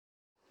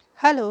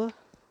Hello,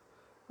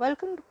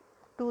 welcome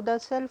to the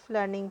Self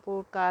Learning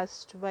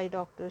Podcast by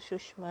Dr.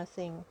 Sushma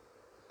Singh.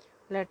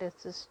 Let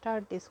us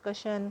start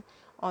discussion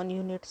on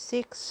Unit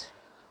 6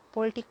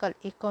 Political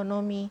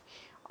Economy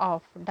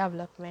of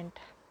Development.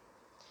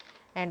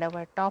 And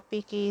our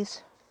topic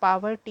is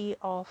Poverty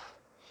of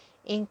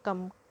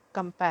Income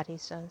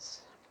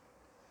Comparisons.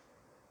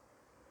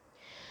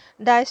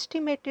 The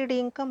estimated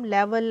income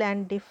level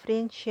and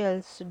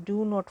differentials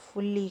do not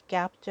fully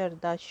capture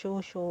the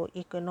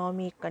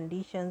socio-economic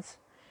conditions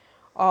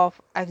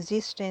of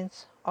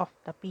existence of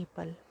the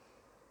people.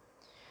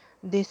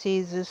 This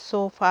is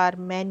so far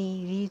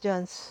many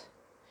regions.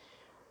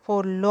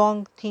 For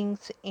long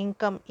things,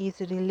 income is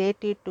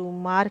related to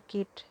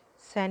market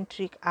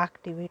centric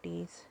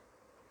activities,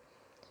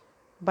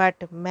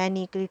 but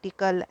many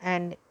critical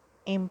and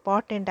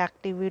important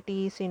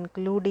activities,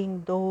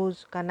 including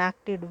those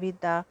connected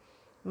with the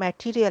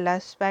material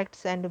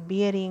aspects and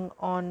bearing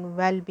on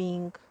well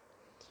being,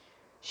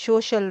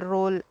 social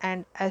role,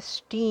 and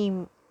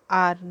esteem,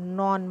 are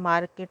non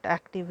market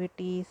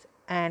activities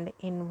and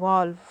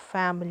involve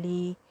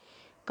family,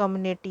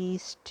 community,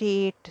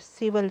 state,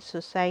 civil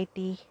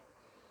society,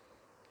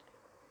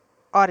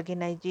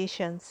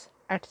 organizations,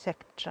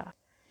 etc.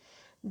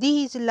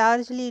 These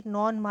largely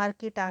non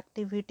market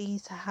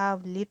activities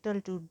have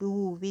little to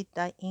do with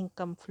the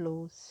income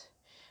flows.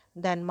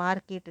 The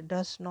market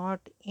does not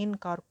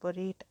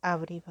incorporate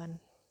everyone,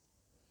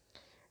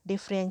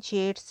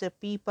 differentiates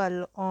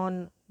people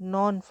on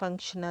non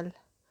functional,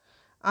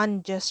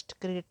 unjust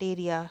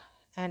criteria,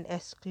 and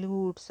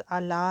excludes a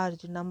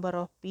large number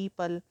of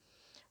people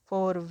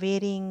for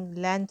varying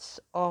lengths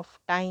of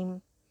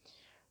time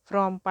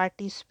from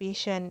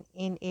participation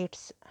in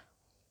its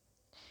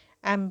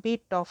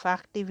ambit of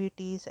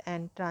activities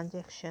and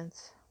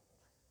transactions.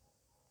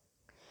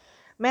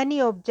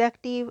 Many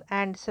objective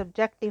and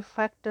subjective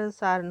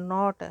factors are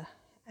not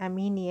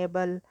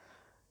amenable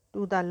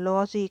to the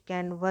logic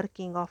and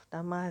working of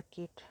the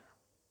market.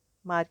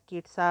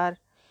 Markets are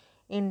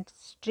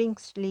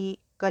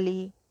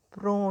intrinsically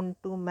prone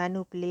to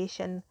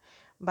manipulation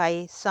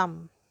by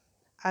some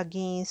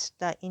against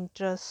the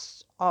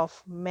interests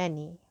of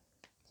many.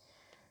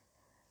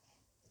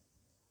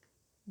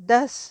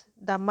 Thus,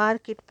 the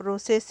market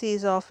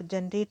processes of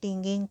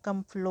generating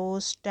income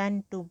flows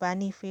tend to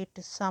benefit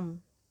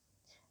some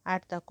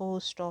at the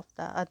cost of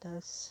the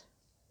others.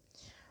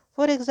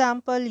 For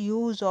example,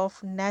 use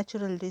of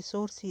natural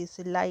resources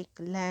like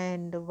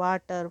land,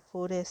 water,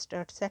 forest,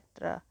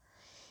 etc.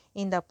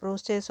 in the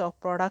process of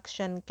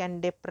production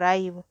can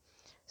deprive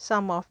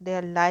some of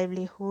their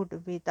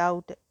livelihood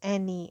without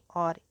any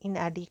or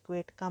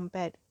inadequate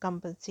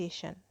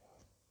compensation.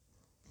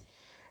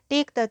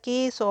 Take the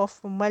case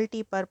of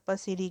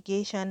multi-purpose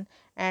irrigation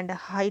and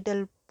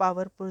hydel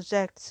power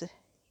projects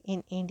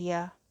in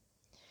India.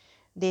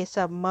 They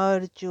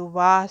submerge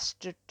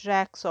vast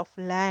tracts of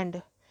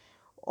land,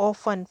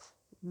 often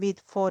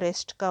with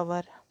forest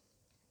cover,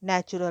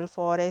 natural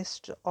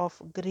forests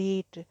of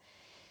great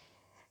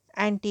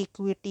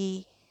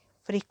antiquity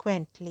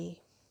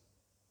frequently.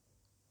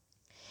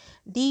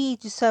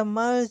 These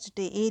submerged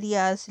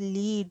areas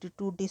lead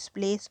to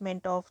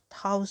displacement of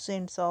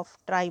thousands of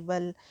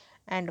tribal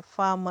and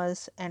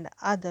farmers and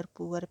other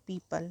poor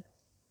people,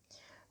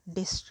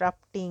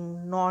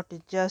 disrupting not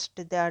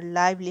just their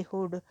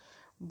livelihood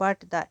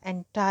but the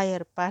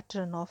entire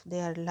pattern of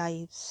their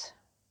lives.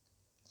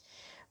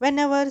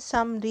 Whenever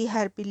some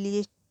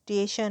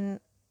rehabilitation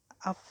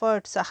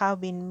efforts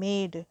have been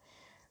made,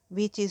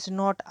 which is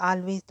not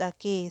always the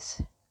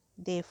case,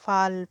 they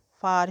fall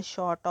far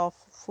short of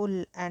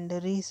full and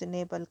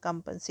reasonable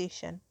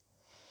compensation,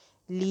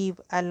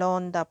 leave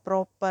alone the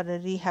proper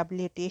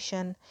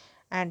rehabilitation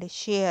and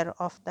share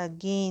of the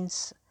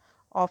gains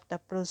of the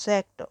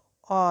project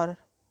or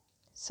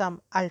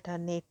some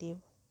alternative.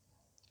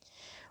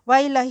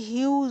 While a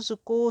huge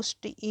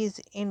cost is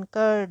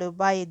incurred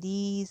by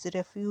these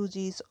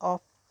refugees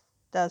of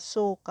the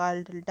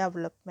so-called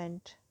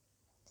development,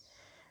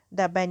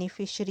 the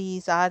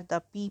beneficiaries are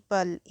the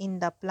people in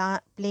the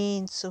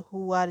plains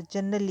who are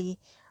generally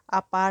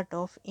a part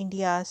of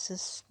India's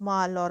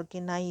small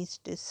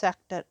organized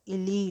sector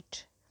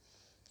elite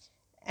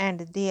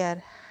and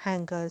their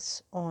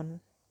hangers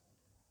on.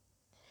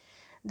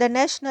 The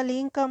national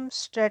income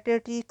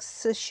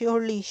statistics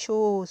surely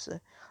shows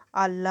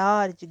a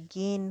large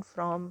gain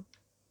from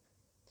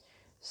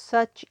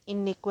such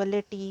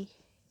inequality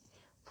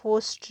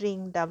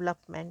fostering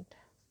development.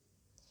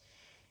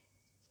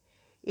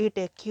 It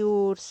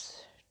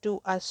accrues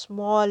to a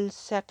small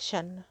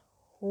section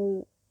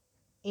who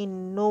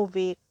in no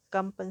way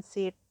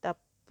compensate the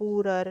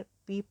poorer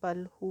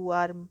people who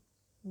are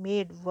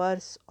made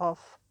worse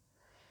off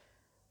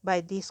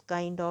by this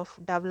kind of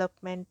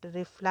development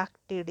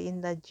reflected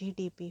in the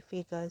GDP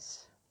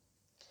figures.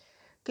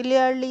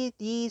 Clearly,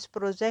 these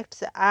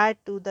projects add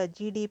to the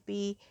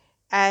GDP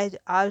as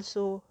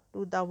also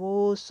to the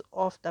woes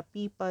of the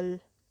people,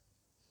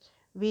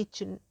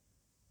 which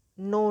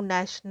no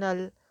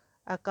national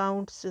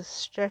accounts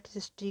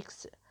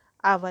statistics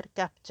ever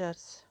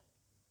captures.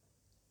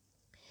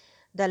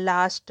 The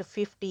last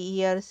 50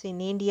 years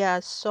in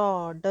India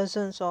saw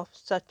dozens of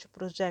such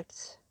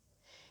projects.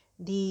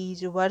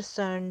 These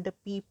worsened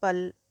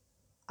people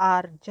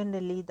are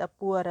generally the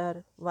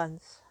poorer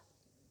ones.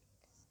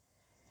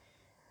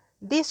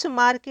 This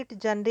market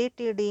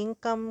generated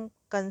income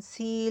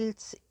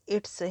conceals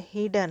its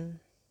hidden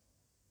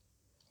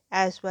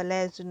as well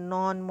as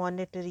non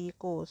monetary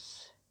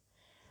costs.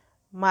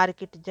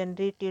 Market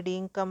generated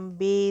income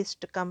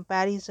based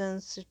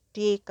comparisons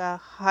take a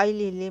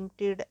highly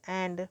limited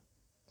and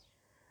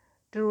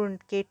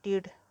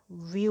truncated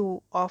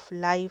view of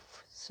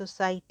life,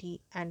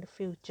 society, and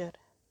future.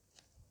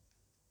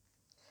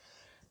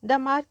 The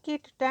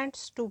market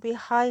tends to be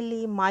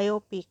highly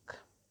myopic.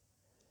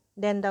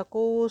 Then the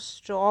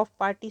cost of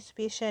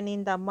participation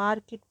in the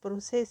market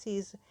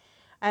processes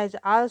as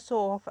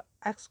also of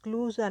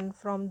exclusion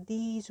from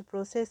these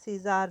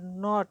processes are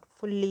not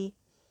fully,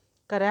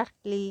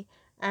 correctly,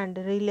 and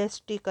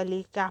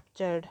realistically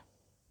captured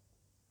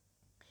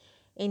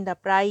in the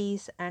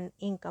price and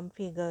income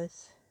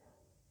figures.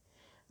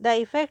 The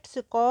effects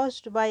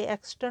caused by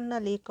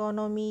external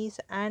economies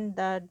and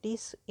the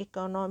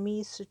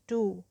diseconomies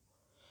too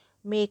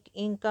make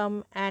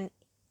income an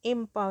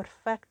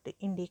imperfect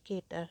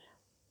indicator.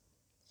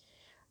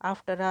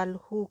 After all,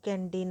 who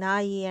can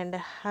deny and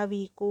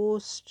heavy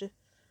cost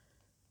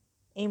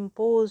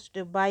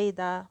imposed by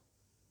the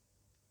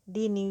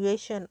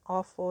denudation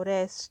of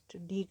forest,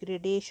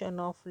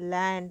 degradation of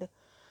land,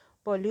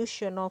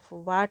 pollution of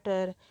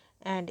water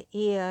and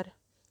air,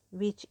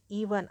 which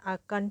even a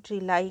country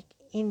like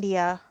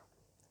India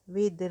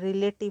with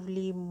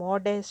relatively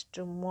modest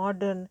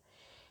modern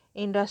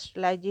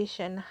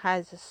industrialization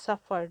has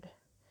suffered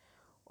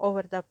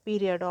over the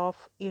period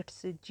of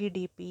its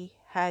GDP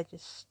has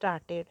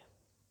started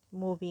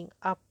moving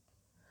up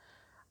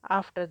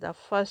after the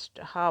first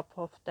half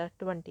of the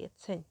 20th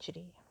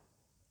century.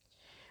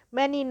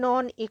 Many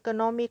non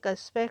economic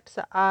aspects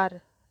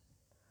are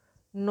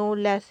no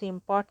less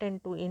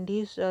important to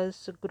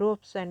individuals,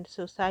 groups, and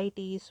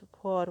societies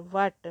for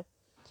what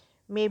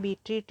may be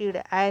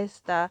treated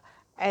as the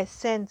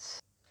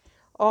essence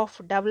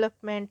of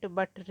development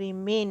but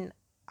remain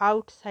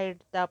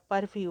outside the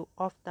purview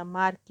of the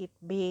market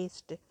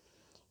based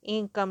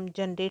income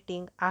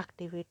generating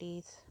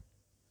activities.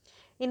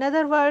 In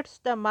other words,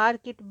 the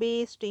market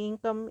based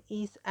income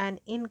is an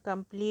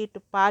incomplete,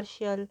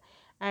 partial,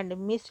 and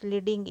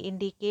misleading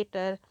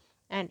indicator,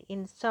 and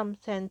in some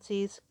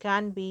senses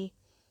can be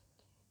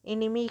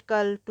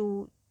inimical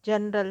to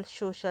general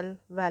social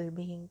well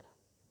being.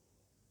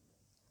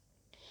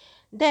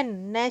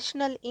 Then,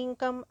 national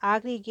income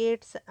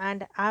aggregates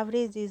and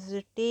averages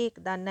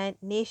take the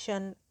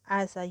nation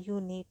as a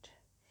unit,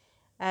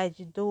 as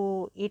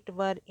though it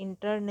were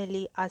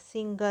internally a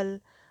single,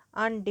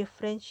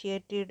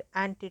 undifferentiated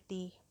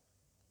entity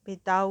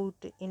without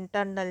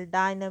internal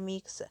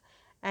dynamics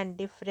and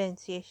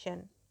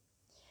differentiation.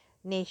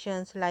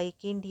 Nations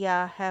like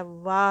India have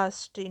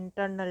vast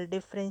internal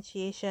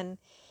differentiation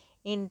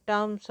in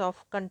terms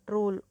of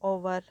control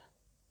over,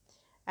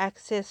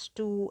 access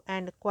to,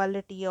 and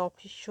quality of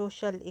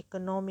social,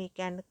 economic,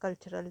 and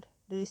cultural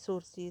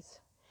resources,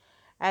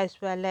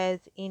 as well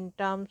as in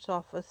terms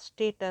of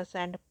status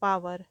and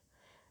power.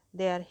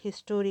 Their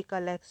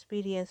historical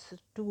experience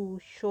too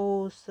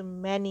shows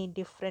many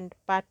different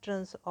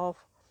patterns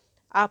of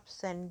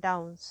ups and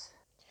downs.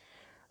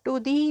 To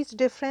these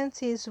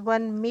differences,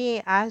 one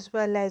may as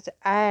well as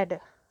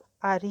add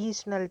a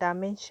regional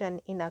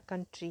dimension in a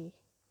country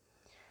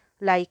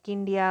like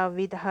India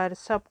with her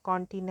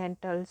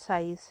subcontinental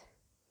size.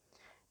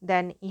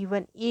 Then,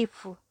 even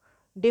if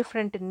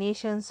different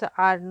nations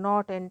are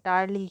not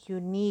entirely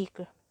unique,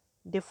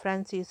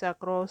 differences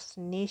across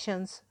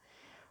nations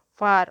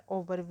far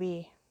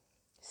outweigh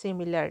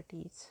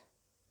similarities.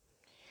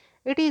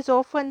 It is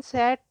often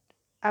said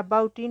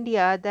about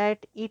India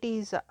that it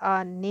is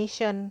a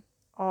nation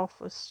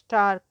of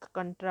stark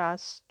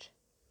contrast,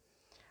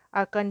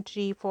 a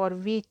country for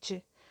which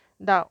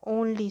the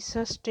only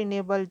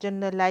sustainable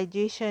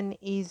generalization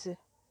is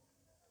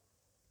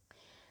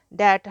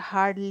that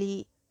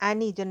hardly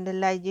any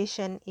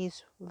generalization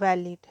is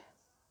valid.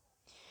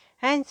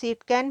 Hence,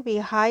 it can be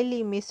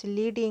highly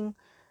misleading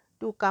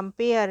to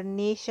compare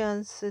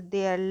nations,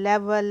 their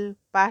level,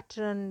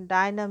 pattern,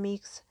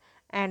 dynamics,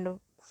 and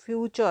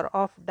future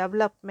of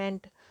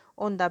development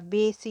on the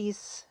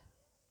basis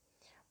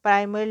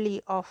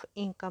primarily of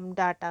income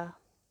data.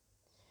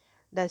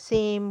 The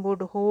same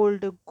would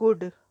hold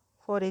good,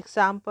 for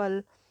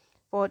example,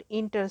 for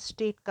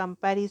interstate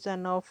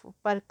comparison of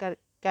per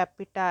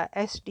capita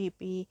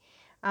SDP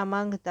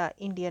among the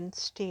Indian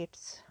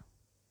states.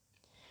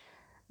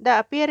 The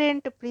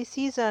apparent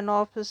precision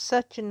of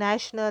such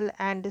national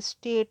and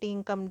state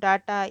income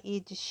data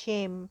is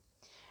shame,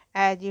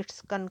 as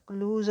its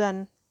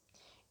conclusion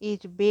is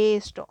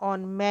based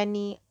on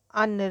many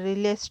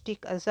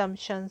unrealistic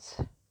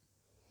assumptions,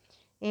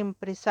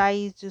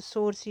 imprecise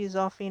sources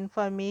of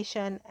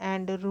information,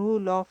 and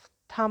rule of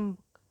thumb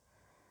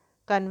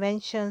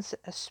conventions,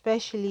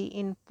 especially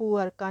in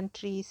poor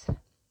countries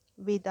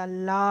with a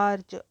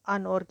large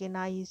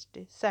unorganized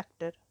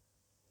sector.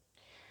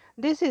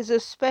 This is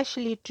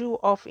especially true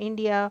of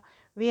India,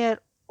 where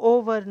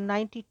over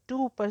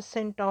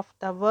 92% of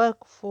the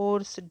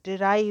workforce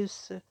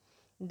derives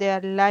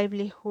their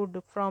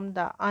livelihood from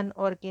the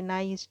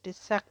unorganized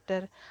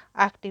sector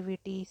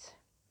activities,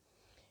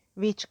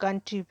 which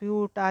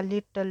contribute a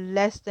little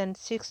less than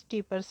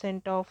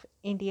 60% of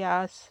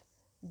India's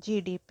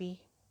GDP.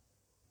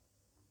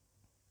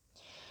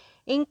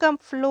 Income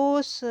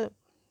flows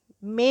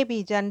may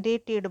be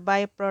generated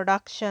by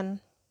production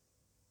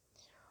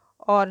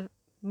or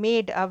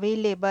made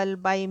available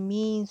by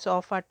means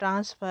of a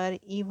transfer,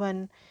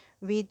 even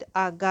with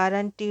a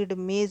guaranteed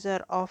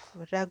measure of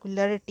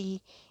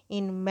regularity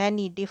in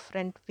many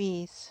different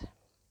ways.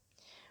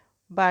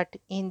 But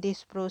in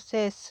this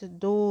process,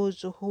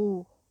 those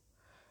who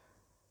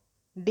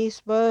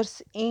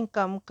disperse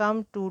income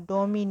come to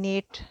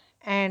dominate,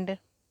 and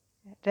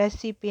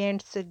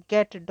recipients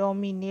get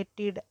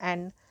dominated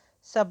and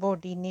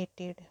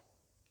subordinated.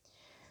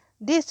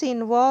 This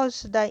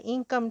involves the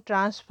income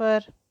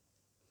transfer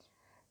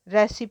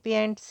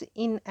recipients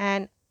in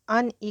an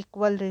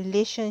unequal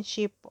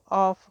relationship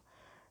of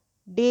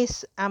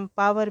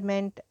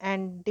disempowerment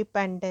and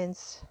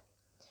dependence,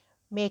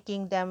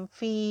 making them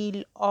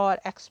feel or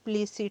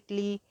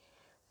explicitly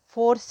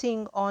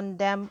forcing on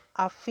them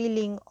a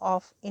feeling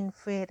of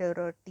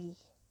inferiority.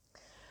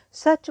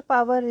 Such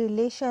power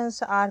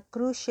relations are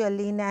crucial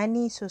in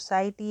any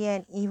society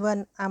and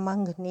even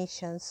among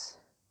nations.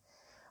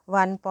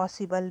 One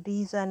possible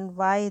reason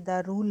why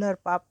the ruler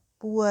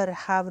poor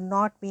have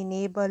not been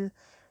able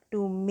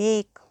to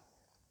make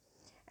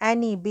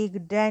any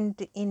big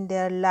dent in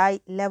their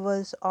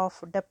levels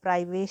of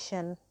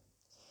deprivation,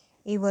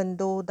 even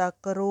though the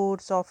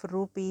crores of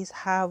rupees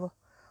have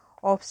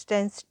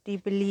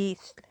ostensibly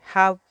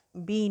have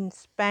been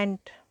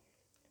spent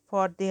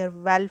for their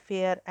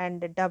welfare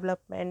and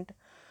development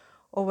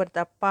over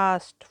the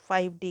past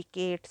 5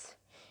 decades,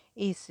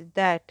 is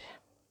that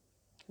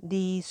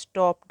these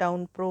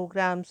top-down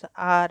programs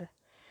are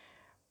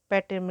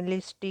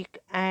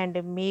paternalistic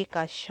and make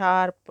a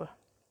sharp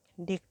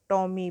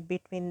dichotomy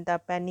between the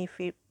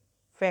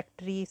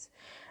benefactors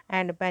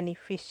and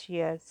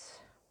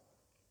beneficiaries.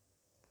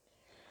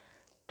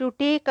 To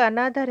take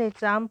another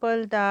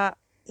example, the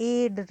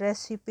aid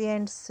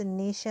recipients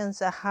nations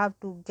have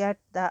to get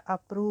the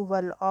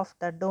approval of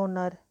the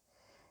donor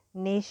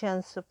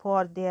nations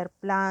for their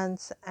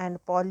plans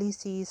and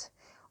policies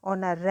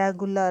on a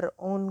regular,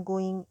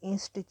 ongoing,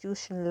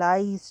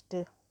 institutionalized,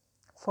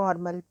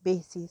 formal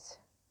basis.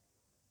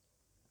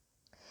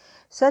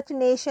 Such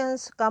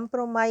nations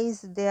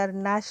compromise their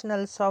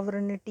national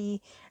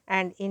sovereignty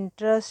and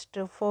interest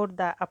for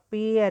the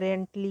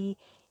apparently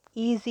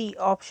easy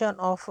option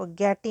of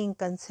getting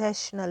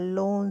concessional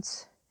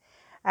loans,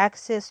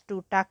 access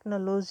to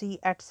technology,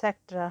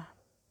 etc.,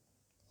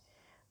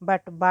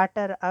 but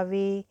batter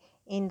away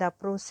in the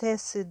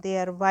process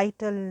their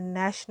vital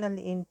national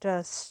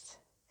interests,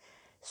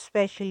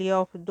 especially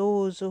of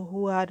those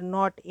who are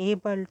not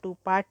able to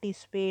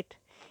participate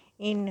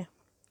in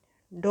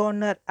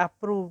donor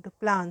approved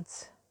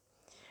plans,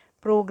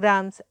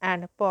 programs,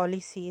 and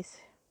policies.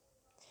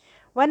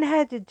 One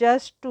has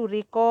just to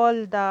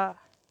recall the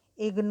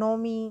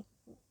ignominy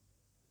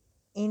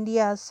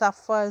India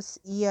suffers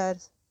year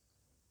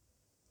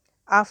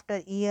after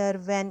year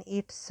when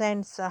it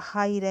sends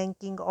high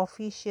ranking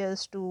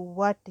officials to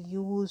what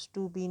used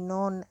to be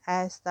known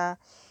as the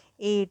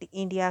Aid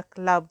India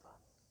Club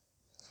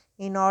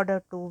in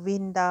order to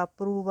win the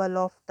approval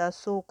of the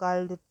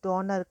so-called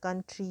donor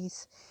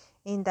countries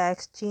in the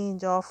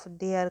exchange of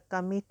their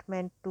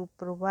commitment to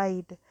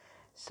provide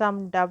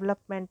some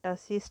development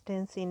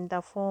assistance in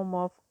the form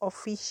of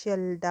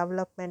official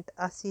development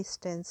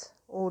assistance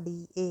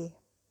ODA,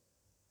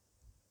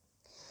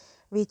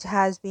 which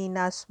has been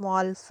a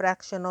small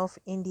fraction of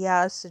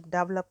India's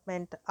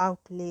development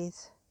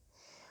outlays.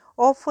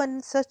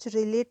 Often, such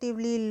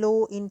relatively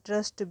low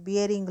interest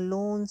bearing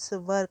loans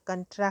were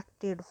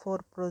contracted for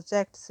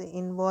projects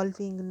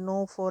involving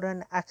no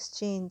foreign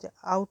exchange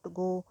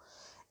outgo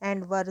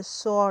and were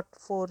sought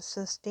for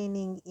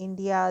sustaining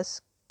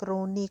India's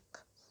chronic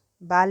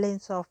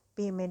balance of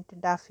payment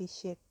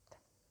deficit.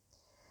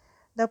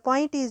 The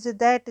point is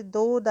that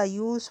though the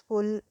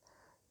useful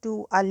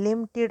to a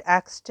limited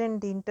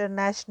extent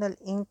international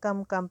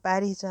income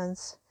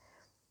comparisons,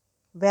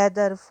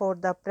 whether for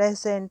the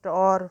present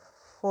or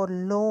for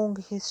long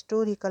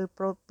historical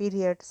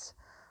periods,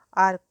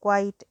 are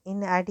quite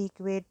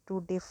inadequate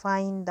to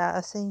define the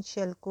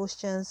essential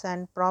questions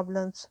and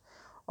problems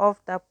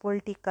of the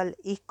political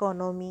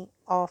economy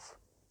of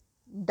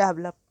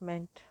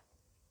development.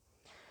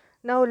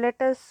 Now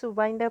let us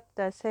wind up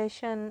the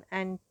session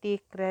and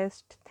take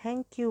rest.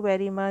 Thank you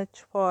very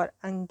much for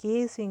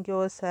engaging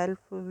yourself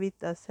with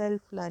the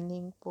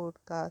self-learning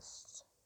podcasts.